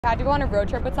Had to go on a road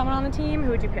trip with someone on the team, who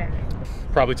would you pick?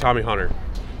 Probably Tommy Hunter.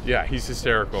 Yeah, he's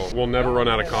hysterical. We'll never run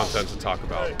out of content to talk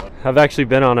about. I've actually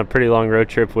been on a pretty long road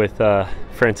trip with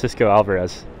Francisco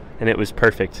Alvarez, and it was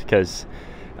perfect because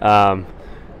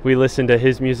we listened to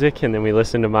his music and then we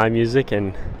listened to my music,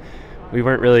 and we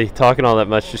weren't really talking all that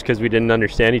much just because we didn't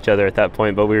understand each other at that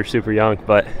point, but we were super young.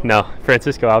 But no,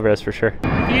 Francisco Alvarez for sure.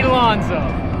 Pete Alonso.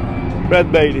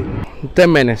 Brad Baty.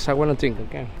 10 minutes, I want to think,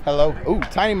 okay? Hello. Ooh,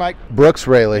 Tiny Mike. Brooks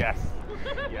Raley. Yes.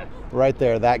 Right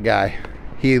there, that guy.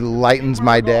 He lightens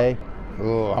my day.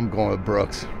 Oh, I'm going with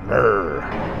Brooks. Brr.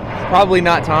 Probably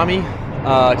not Tommy,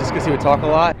 just because he would talk a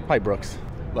lot. Probably Brooks.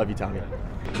 Love you, Tommy.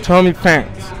 Tommy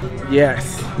Pants.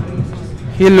 Yes.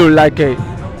 He look like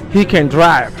he can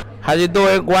drive. How you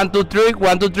doing? 1, 2, 3.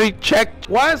 1, 2, 3. Check.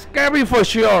 One scary for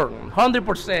sure.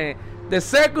 100%. The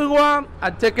second one, I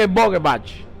take a bogey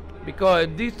batch because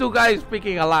these two guys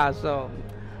speaking a lot, so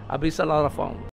it's a lot of fun.